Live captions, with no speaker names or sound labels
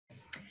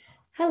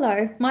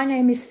Hello, my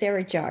name is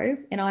Sarah Jo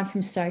and I'm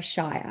from SO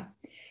SHIRE.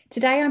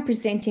 Today I'm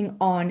presenting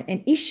on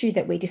an issue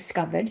that we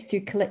discovered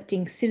through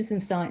collecting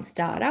citizen science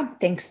data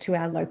thanks to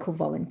our local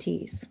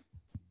volunteers.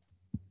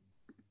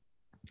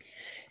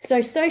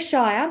 So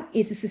SHIRE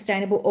is the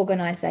Sustainable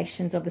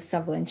Organisations of the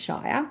Sutherland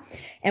Shire,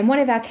 and one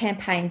of our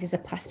campaigns is a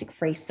Plastic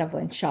Free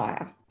Sutherland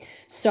Shire.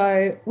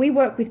 So we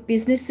work with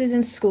businesses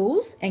and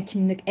schools and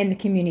the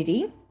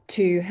community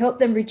to help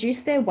them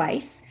reduce their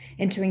waste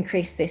and to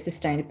increase their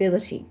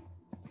sustainability.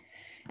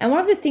 And one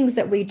of the things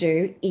that we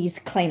do is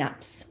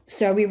cleanups.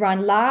 So we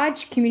run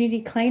large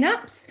community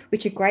cleanups,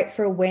 which are great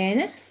for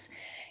awareness,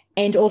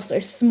 and also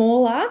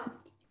smaller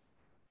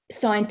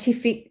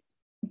scientific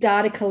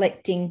data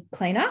collecting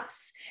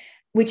cleanups,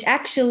 which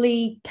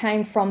actually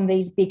came from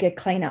these bigger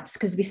cleanups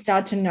because we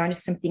started to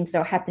notice some things that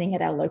were happening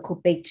at our local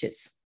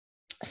beaches.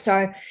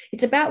 So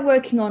it's about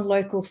working on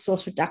local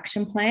source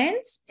reduction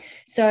plans.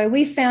 So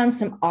we found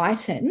some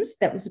items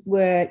that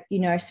were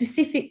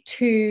specific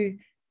to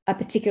a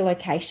particular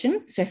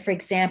location. So for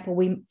example,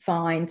 we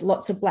find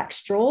lots of black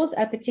straws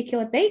at a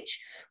particular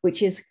beach,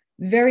 which is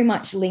very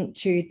much linked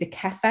to the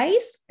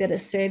cafes that are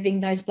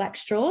serving those black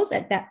straws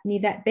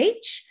near that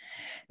beach.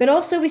 But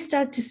also we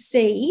started to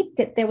see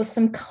that there were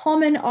some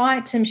common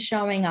items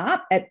showing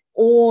up at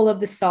all of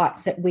the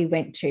sites that we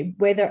went to,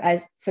 whether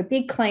as for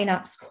big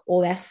cleanups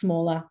or our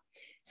smaller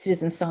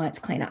citizen science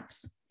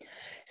cleanups.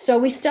 So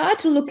we started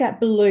to look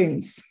at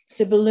balloons,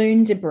 so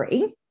balloon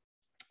debris.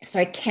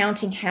 So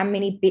counting how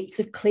many bits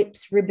of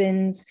clips,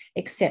 ribbons,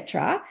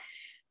 etc.,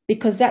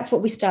 because that's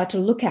what we start to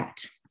look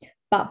at.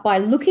 But by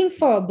looking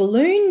for a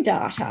balloon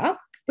data,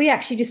 we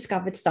actually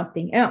discovered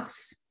something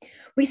else.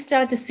 We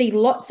started to see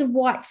lots of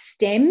white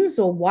stems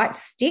or white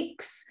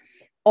sticks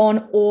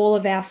on all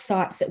of our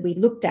sites that we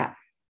looked at.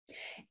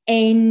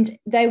 And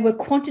they were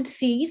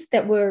quantities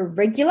that were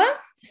regular.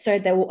 So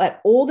they were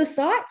at all the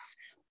sites,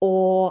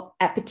 or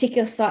at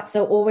particular sites,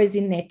 they were always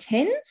in their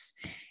tens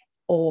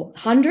or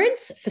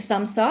hundreds for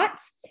some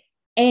sites.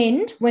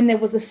 And when there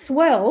was a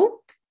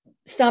swell,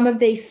 some of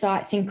these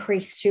sites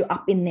increased to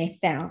up in their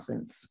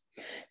thousands.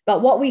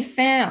 But what we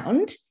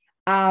found,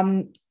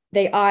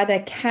 they either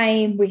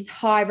came with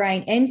high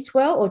rain and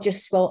swell or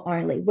just swell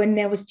only. When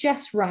there was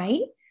just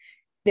rain,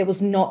 there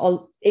was not an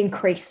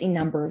increase in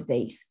number of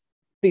these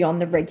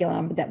beyond the regular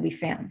number that we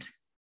found.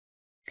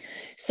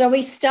 So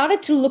we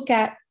started to look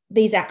at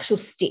these actual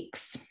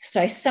sticks.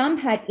 So some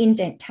had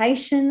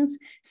indentations,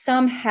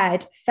 some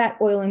had fat,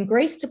 oil, and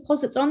grease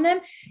deposits on them,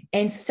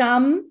 and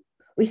some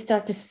we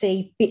start to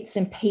see bits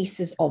and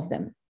pieces of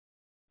them.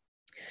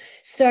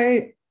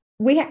 So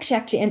we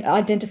actually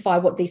identify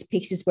what these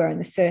pieces were in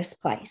the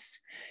first place.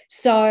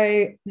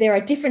 So there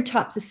are different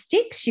types of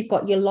sticks. You've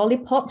got your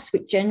lollipops,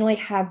 which generally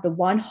have the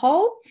one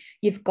hole.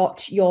 You've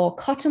got your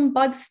cotton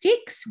bud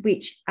sticks,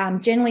 which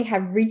generally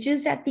have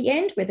ridges at the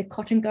end where the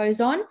cotton goes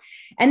on.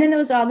 And then there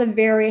was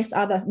various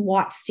other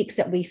white sticks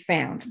that we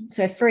found.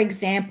 So for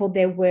example,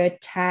 there were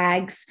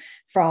tags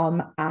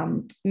from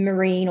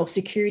marine or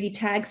security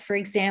tags, for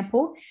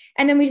example.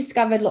 And then we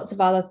discovered lots of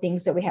other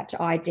things that we had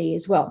to ID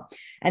as well.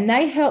 And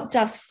they helped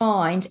us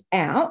find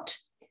out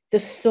the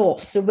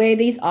source, so where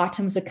these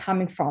items are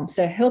coming from.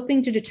 So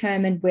helping to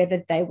determine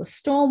whether they were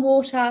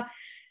stormwater,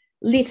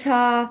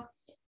 litter,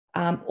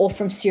 or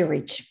from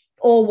sewage,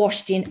 or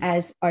washed in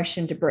as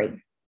ocean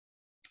debris.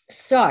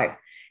 So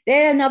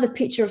there's another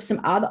picture of some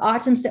other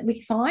items that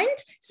we find.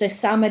 So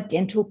some are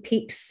dental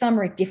picks, some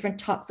are different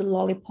types of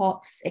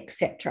lollipops,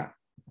 etc.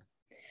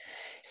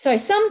 So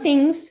some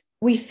things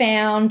we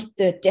found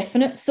the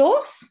definite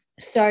source.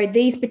 So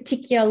these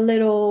particular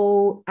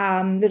little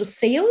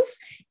seals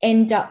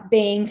end up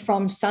being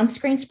from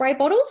sunscreen spray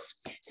bottles.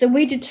 So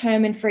we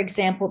determined, for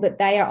example, that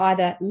they are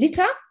either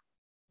litter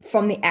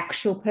from the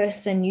actual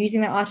person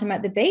using the item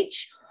at the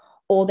beach,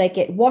 or they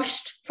get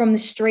washed from the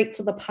streets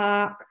or the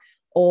park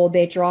or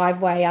their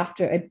driveway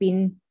after a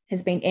bin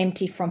has been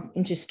emptied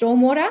into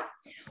stormwater,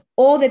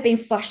 or they've been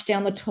flushed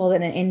down the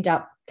toilet and end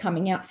up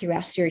coming out through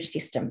our sewage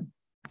system.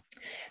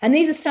 And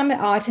these are some of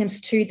the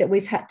items too that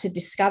we've had to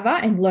discover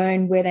and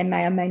learn where they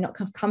may or may not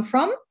have come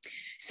from.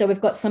 So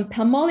we've got some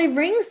palmolive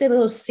rings, they're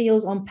little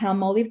seals on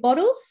palmolive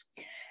bottles,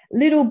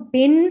 little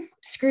bin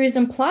screws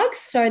and plugs.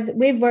 So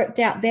we've worked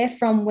out they're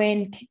from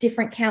when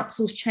different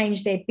councils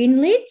change their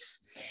bin lids.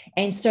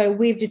 And so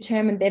we've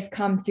determined they've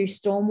come through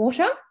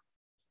stormwater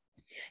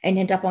and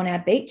end up on our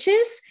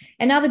beaches.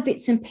 And other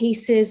bits and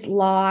pieces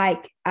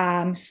like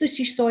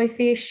sushi soy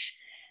fish,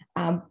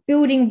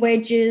 building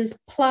wedges,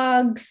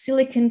 plugs,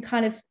 silicone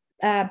kind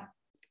of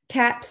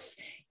caps,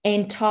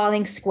 and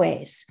tiling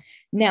squares.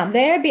 Now,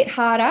 they're a bit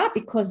harder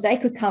because they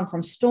could come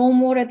from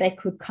stormwater, they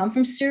could come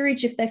from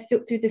sewage if they're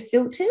through the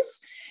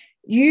filters.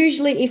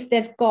 Usually, if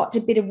they've got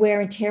a bit of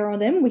wear and tear on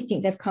them, we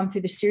think they've come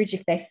through the sewage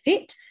if they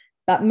fit,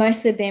 but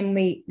most of them,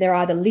 they're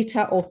either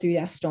litter or through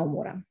our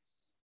stormwater.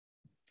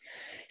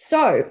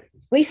 So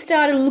we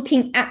started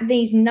looking at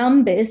these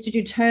numbers to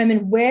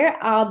determine where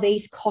are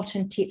these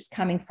cotton tips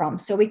coming from.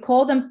 So we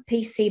call them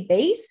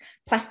PCBs,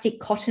 plastic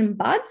cotton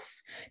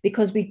buds,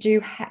 because we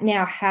do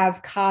now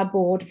have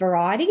cardboard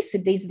varieties. So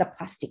these are the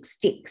plastic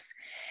sticks.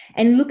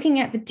 And looking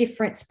at the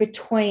difference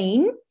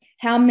between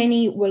how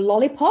many were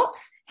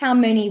lollipops, how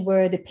many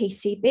were the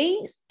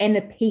PCBs, and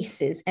the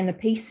pieces. And the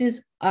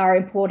pieces are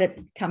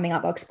important coming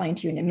up. I'll explain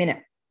to you in a minute.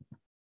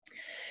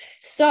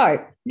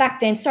 So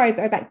back then, sorry,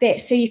 go back there.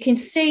 So you can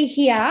see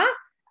here,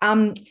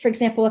 for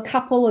example, a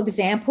couple of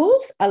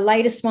examples. A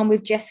latest one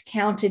we've just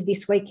counted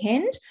this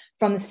weekend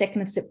from the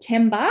 2nd of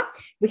September.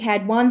 We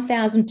had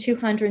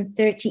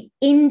 1,230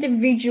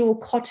 individual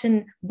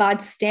cotton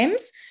bud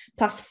stems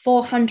plus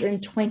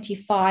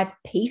 425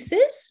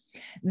 pieces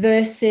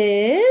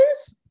versus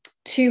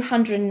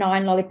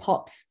 209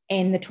 lollipops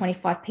and the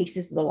 25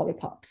 pieces of the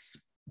lollipops.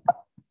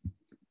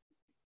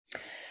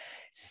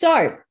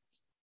 So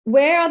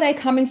where are they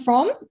coming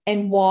from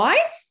and why?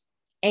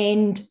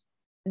 And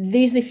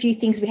these are a few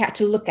things we had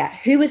to look at.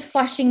 Who is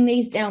flushing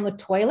these down the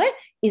toilet?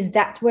 Is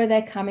that where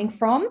they're coming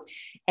from?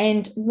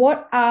 And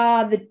what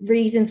are the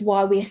reasons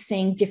why we're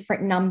seeing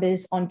different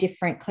numbers on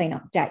different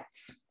cleanup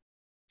dates?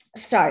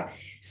 So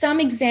some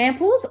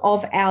examples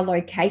of our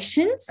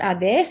locations are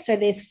there. So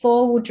there's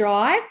 4-wheel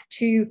drive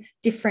to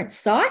different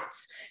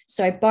sites.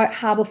 So Boat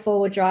Harbour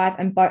 4-wheel drive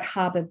and Boat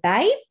Harbour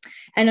Bay.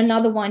 And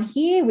another one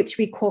here, which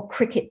we call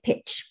cricket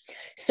pitch.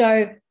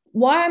 So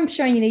why I'm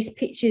showing you these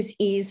pictures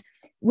is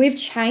we've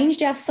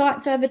changed our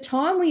sites over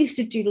time. We used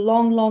to do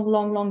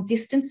long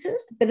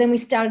distances, but then we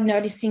started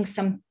noticing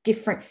some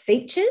different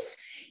features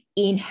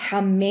in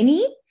how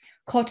many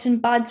cotton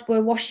buds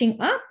were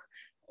washing up,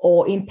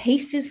 or in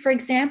pieces, for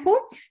example.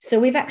 So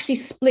we've actually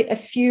split a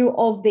few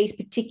of these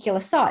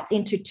particular sites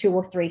into 2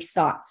 or 3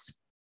 sites.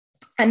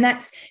 And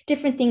that's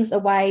different things, the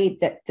way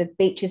that the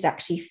beach is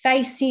actually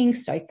facing,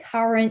 so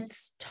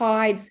currents,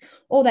 tides,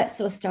 all that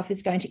sort of stuff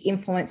is going to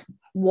influence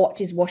what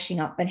is washing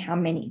up and how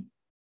many.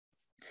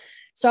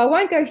 So I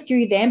won't go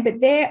through them, but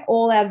they're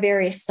all our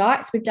various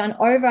sites. We've done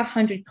over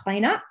 100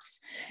 cleanups,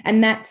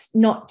 and that's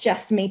not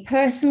just me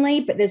personally,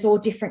 but there's all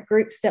different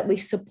groups that we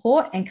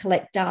support and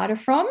collect data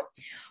from.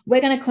 We're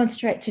going to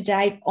concentrate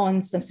today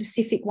on some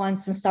specific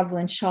ones from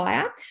Sutherland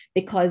Shire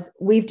because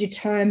we've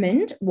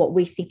determined what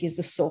we think is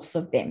the source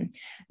of them.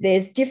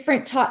 There's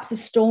different types of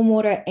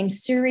stormwater and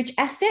sewerage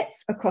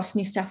assets across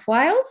New South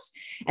Wales,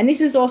 and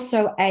this is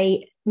also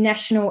a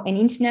national and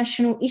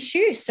international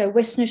issue. So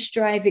Western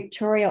Australia,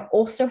 Victoria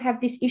also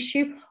have this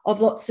issue of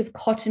lots of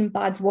cotton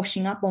buds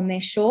washing up on their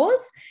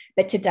shores.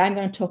 But today I'm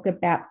going to talk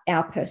about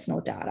our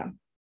personal data.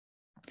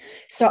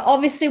 So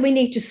obviously we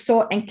need to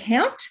sort and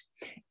count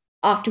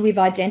after we've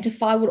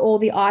identified what all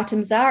the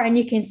items are. And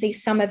you can see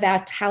some of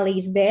our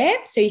tallies there.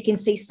 So you can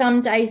see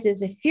some days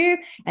there's a few,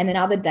 and then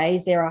other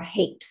days there are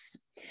heaps.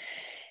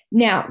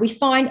 Now, we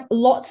find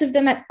lots of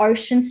them at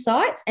ocean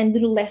sites and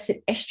little less at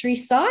estuary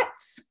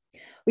sites.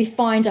 We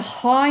find a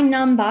high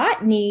number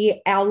near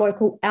our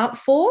local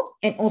outfall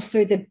and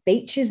also the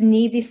beaches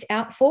near this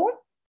outfall.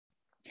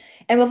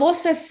 And we've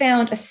also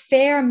found a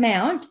fair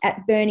amount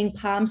at Burning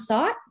Palm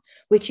site,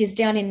 which is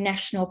down in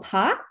national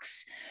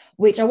parks,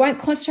 which I won't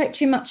concentrate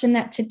too much on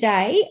that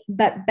today.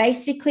 But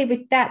basically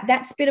with that,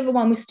 that's a bit of a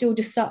one we're still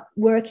just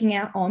working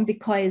out on,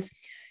 because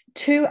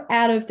 2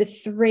 out of the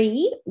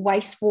 3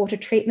 wastewater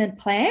treatment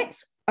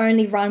plants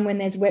only run when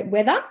there's wet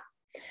weather.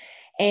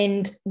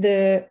 And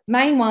the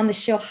main one, the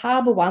Shell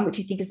Harbour one, which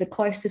I think is the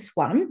closest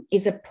one,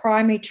 is a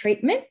primary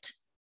treatment.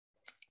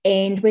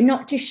 And we're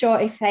not too sure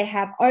if they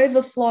have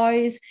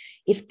overflows,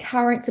 if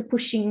currents are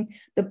pushing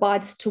the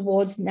buds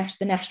towards the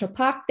national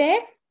park there,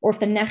 or if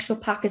the national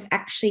park is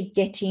actually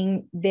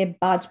getting their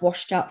buds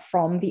washed up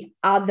from the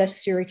other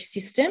sewage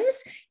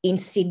systems in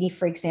Sydney,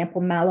 for example,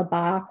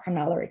 Malabar,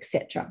 Cronulla,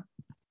 etc.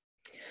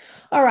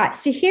 All right,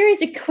 so here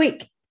is a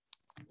quick,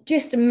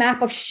 just a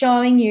map of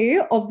showing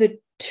you of the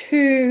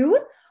 2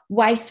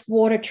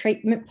 wastewater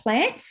treatment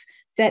plants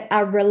that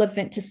are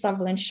relevant to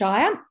Sutherland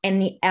Shire and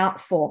the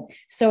outfall.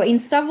 So in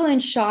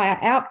Sutherland Shire,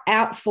 our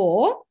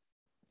outfall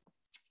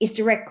is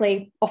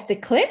directly off the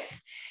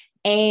cliff,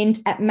 and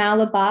at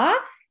Malabar,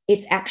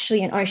 it's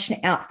actually an ocean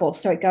outfall.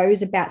 So it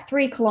goes about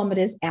 3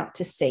 kilometres out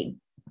to sea.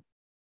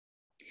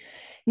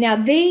 Now,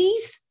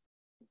 these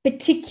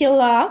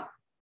particular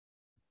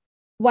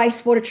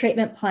wastewater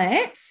treatment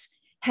plants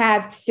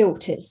have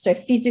filters, so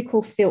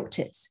physical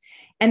filters.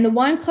 And the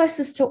one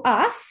closest to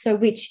us, so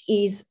which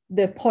is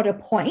the Potter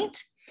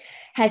Point,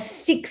 has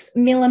 6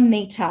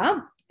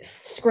 millimetre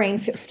screen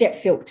step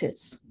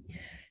filters.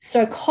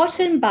 So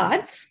cotton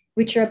buds,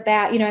 which are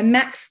about,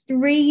 max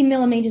 3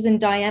 millimetres in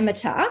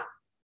diameter,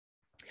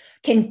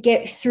 can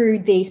get through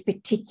these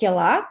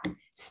particular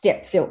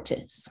step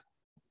filters.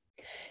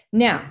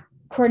 Now,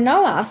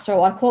 Cronulla,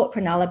 so I call it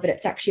Cronulla, but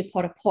it's actually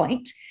Potter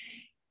Point,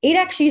 it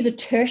actually is a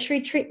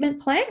tertiary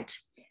treatment plant,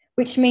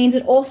 which means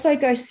it also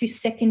goes through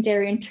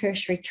secondary and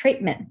tertiary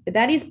treatment, but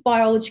that is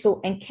biological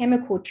and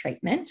chemical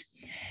treatment.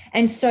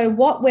 And so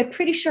what we're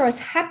pretty sure is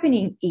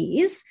happening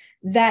is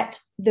that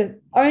the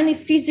only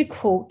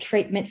physical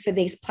treatment for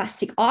these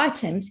plastic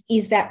items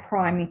is that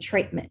primary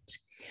treatment.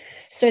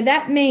 So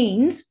that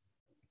means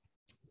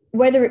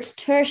whether it's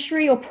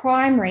tertiary or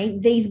primary,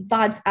 these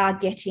buds are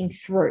getting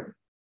through.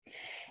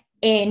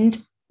 And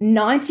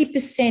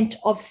 90%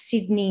 of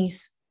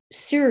Sydney's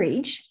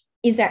sewage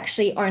is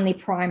actually only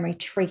primary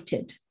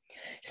treated.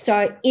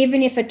 So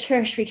even if a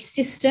tertiary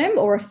system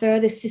or a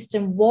further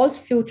system was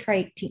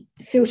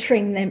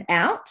filtering them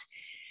out,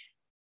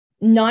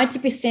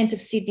 90%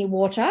 of Sydney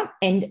water,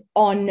 and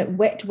on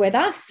wet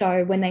weather,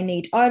 so when they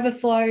need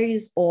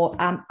overflows or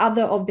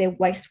other of their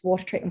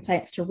wastewater treatment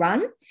plants to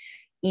run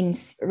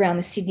around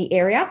the Sydney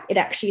area, it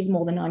actually is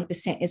more than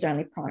 90% is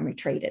only primary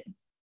treated.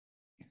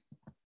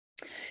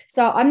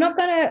 So I'm not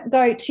going to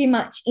go too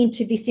much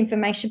into this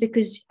information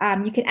because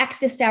you can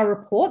access our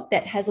report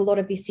that has a lot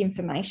of this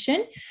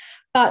information.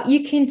 But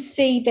you can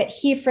see that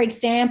here, for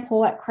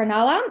example, at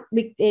Cronulla,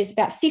 there's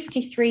about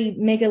 53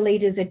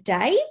 megalitres a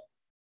day.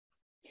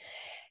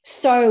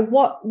 So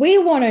what we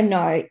want to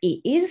know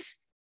is,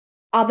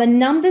 are the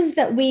numbers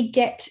that we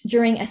get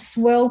during a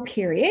swell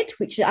period,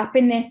 which are up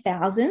in their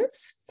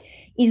thousands,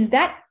 is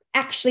that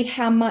actually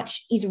how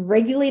much is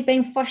regularly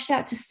being flushed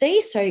out to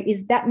sea? So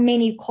is that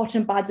many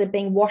cotton buds are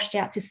being washed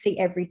out to sea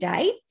every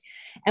day?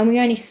 And we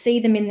only see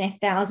them in their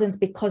thousands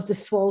because the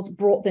swells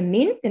brought them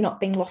in. They're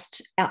not being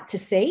lost out to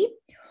sea.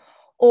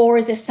 Or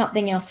is there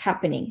something else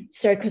happening?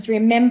 So, because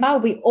remember,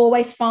 we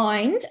always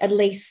find at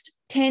least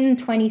 10,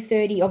 20,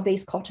 30 of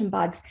these cotton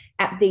buds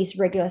at these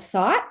regular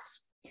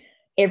sites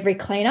every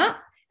cleanup.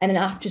 And then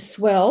after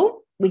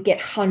swell, we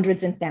get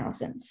hundreds and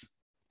thousands.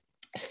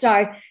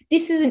 So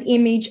this is an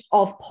image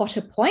of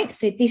Potter Point.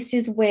 So this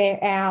is where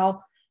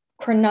our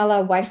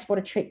Cronulla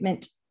wastewater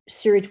treatment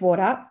sewage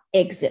water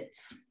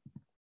exits.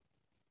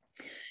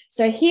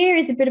 So here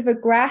is a bit of a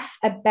graph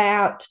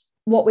about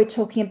what we're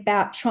talking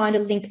about, trying to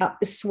link up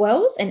the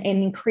swells and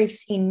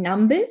increase in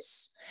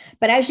numbers.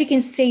 But as you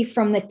can see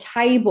from the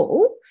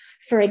table,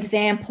 for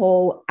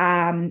example,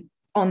 on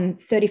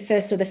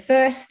 31st of the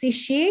 1st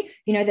this year,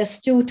 there's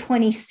still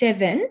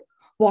 27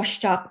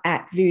 washed up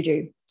at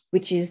Voodoo,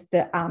 which is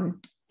the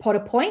Potter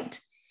Point.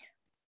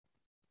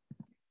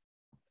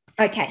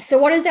 Okay, so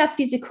what is our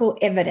physical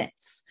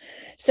evidence?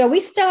 So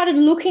we started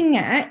looking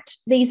at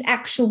these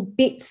actual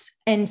bits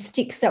and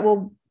sticks that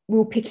we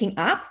were picking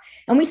up,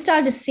 and we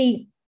started to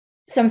see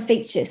some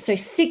features. So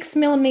 6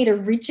 millimetre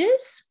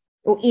ridges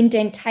or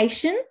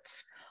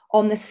indentations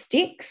on the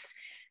sticks,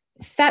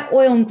 fat,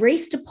 oil and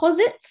grease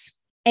deposits,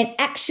 and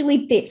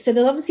actually bits. So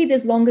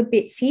there's longer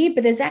bits here,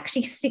 but there's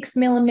actually 6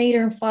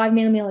 millimetre and 5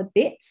 millimetre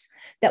bits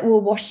that we're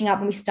washing up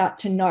and we start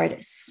to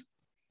notice.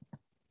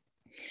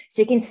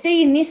 So you can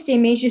see in this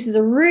image, this is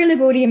a really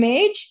good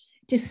image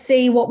to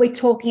see what we're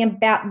talking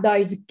about,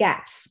 those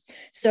gaps.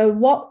 So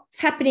what's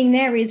happening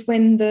there is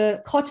when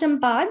the cotton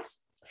buds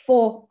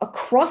fall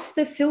across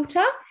the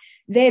filter,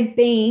 they're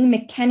being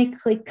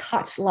mechanically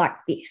cut like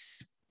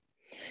this.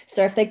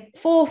 So if they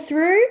fall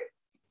through,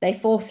 they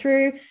fall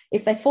through.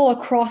 If they fall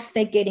across,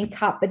 they're getting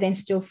cut, but then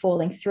still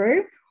falling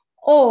through.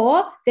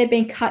 Or they're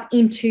being cut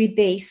into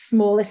these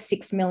smaller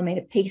 6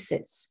 millimetre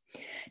pieces.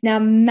 Now,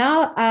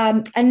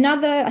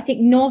 another, I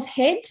think, North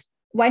Head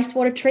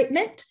wastewater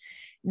treatment,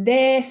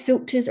 their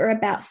filters are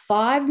about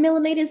 5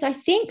 millimetres, I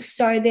think.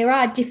 So there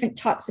are different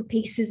types of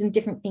pieces and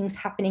different things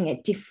happening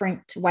at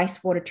different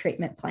wastewater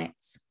treatment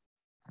plants.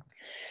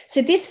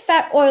 So this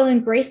fat, oil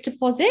and grease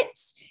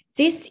deposits,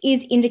 this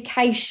is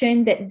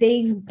indication that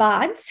these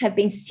buds have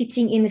been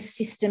sitting in the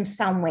system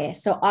somewhere.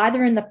 So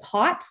either in the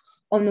pipes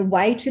on the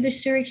way to the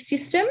sewage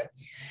system.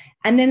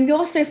 And then we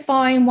also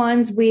find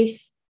ones with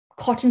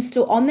cotton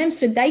still on them.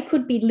 So they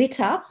could be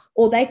litter,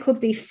 or they could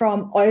be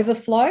from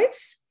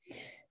overflows,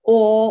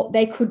 or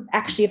they could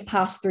actually have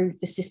passed through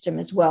the system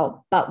as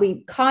well. But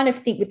we kind of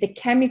think with the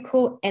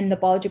chemical and the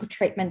biological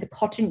treatment, the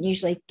cotton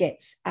usually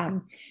gets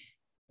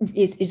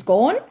is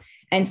gone.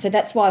 And so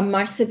that's why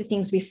most of the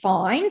things we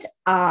find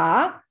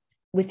are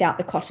without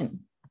the cotton.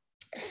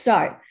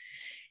 So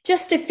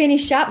just to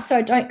finish up, so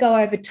I don't go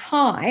over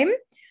time,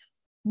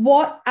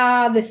 what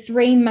are the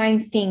three main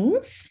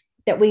things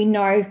that we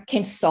know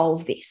can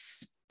solve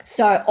this?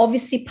 So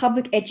obviously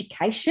public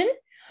education.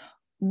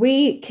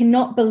 We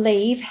cannot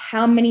believe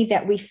how many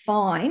that we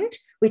find,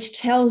 which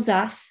tells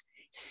us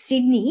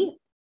Sydney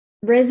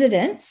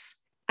residents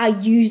are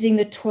using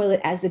the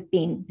toilet as a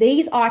bin.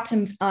 These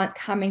items aren't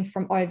coming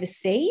from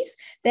overseas.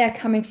 They're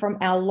coming from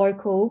our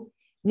local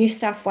New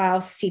South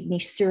Wales, Sydney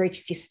sewage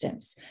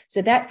systems.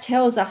 So that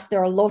tells us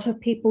there are a lot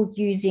of people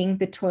using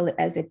the toilet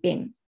as a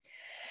bin.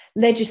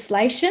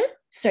 Legislation,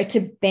 so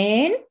to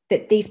ban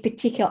that these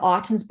particular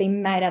items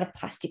being made out of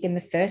plastic in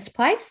the first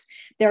place.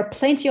 There are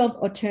plenty of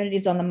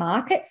alternatives on the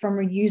market, from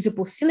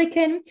reusable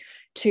silicone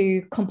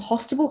to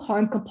compostable,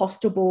 home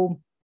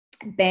compostable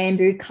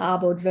bamboo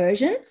cardboard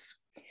versions.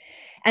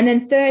 And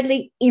then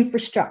thirdly,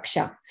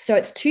 infrastructure. So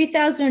it's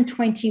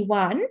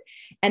 2021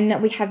 and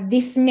that we have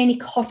this many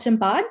cotton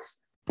buds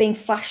being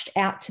flushed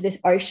out to the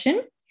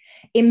ocean.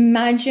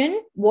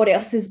 Imagine what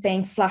else is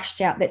being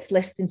flushed out that's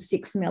less than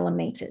 6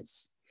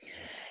 millimetres.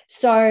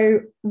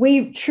 So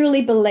we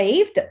truly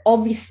believe that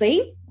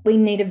obviously we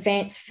need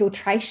advanced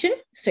filtration,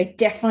 so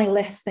definitely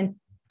less than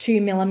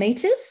 2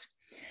 millimetres.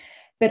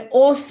 but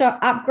also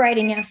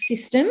upgrading our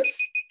systems,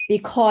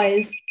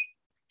 because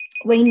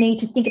we need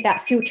to think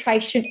about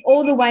filtration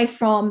all the way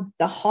from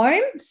the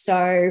home.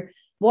 So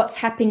what's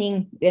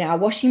happening in our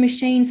washing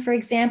machines, for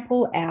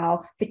example,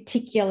 our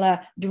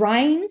particular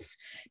drains,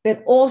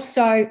 but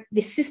also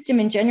the system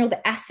in general,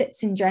 the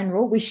assets in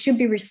general. We should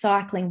be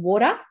recycling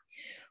water.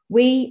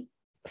 We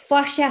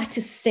flush out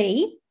to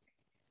sea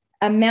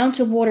amount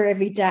of water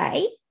every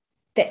day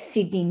that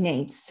Sydney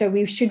needs. So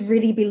we should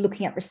really be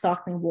looking at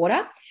recycling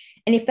water.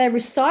 And if they're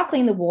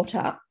recycling the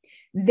water,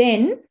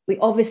 then we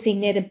obviously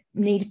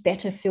need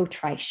better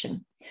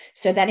filtration.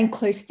 So that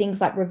includes things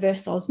like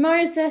reverse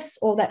osmosis,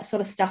 all that sort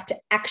of stuff to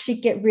actually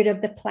get rid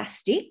of the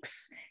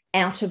plastics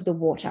out of the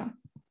water.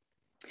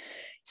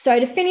 So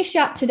to finish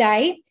up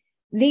today,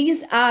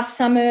 these are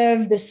some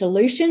of the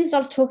solutions I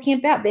was talking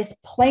about. There's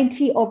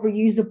plenty of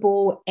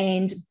reusable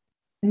and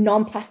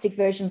non-plastic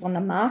versions on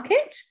the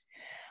market,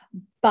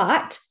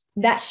 but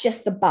that's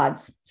just the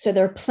buds. So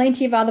there are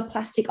plenty of other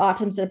plastic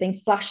items that are being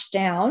flushed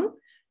down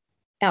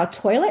our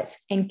toilets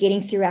and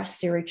getting through our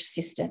sewage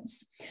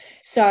systems.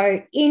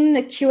 So in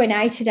the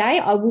Q&A today,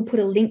 I will put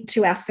a link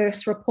to our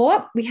first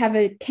report. We have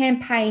a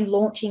campaign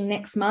launching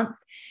next month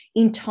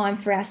in time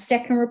for our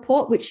second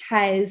report, which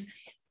has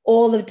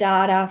all the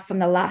data from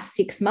the last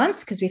 6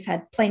 months, because we've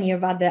had plenty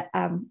of other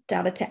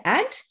data to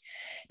add.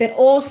 But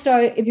also,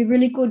 it'd be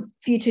really good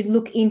for you to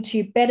look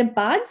into Better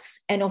Buds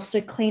and also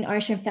Clean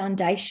Ocean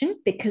Foundation,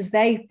 because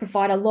they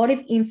provide a lot of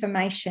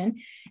information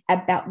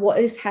about what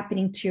is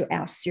happening to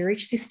our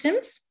sewage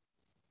systems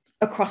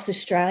across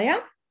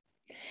Australia.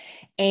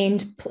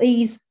 And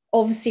please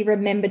obviously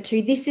remember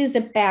too, this is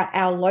about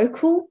our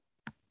local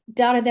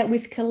data that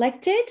we've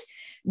collected,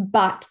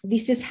 but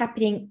this is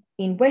happening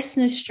in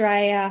Western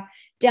Australia,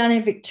 down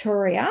in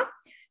Victoria.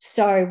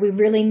 So we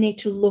really need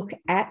to look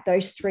at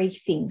those three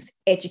things: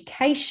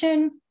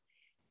 education,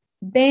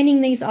 banning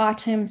these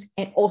items,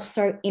 and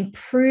also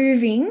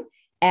improving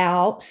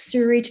our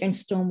sewage and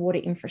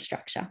stormwater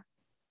infrastructure.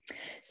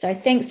 So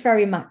thanks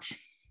very much.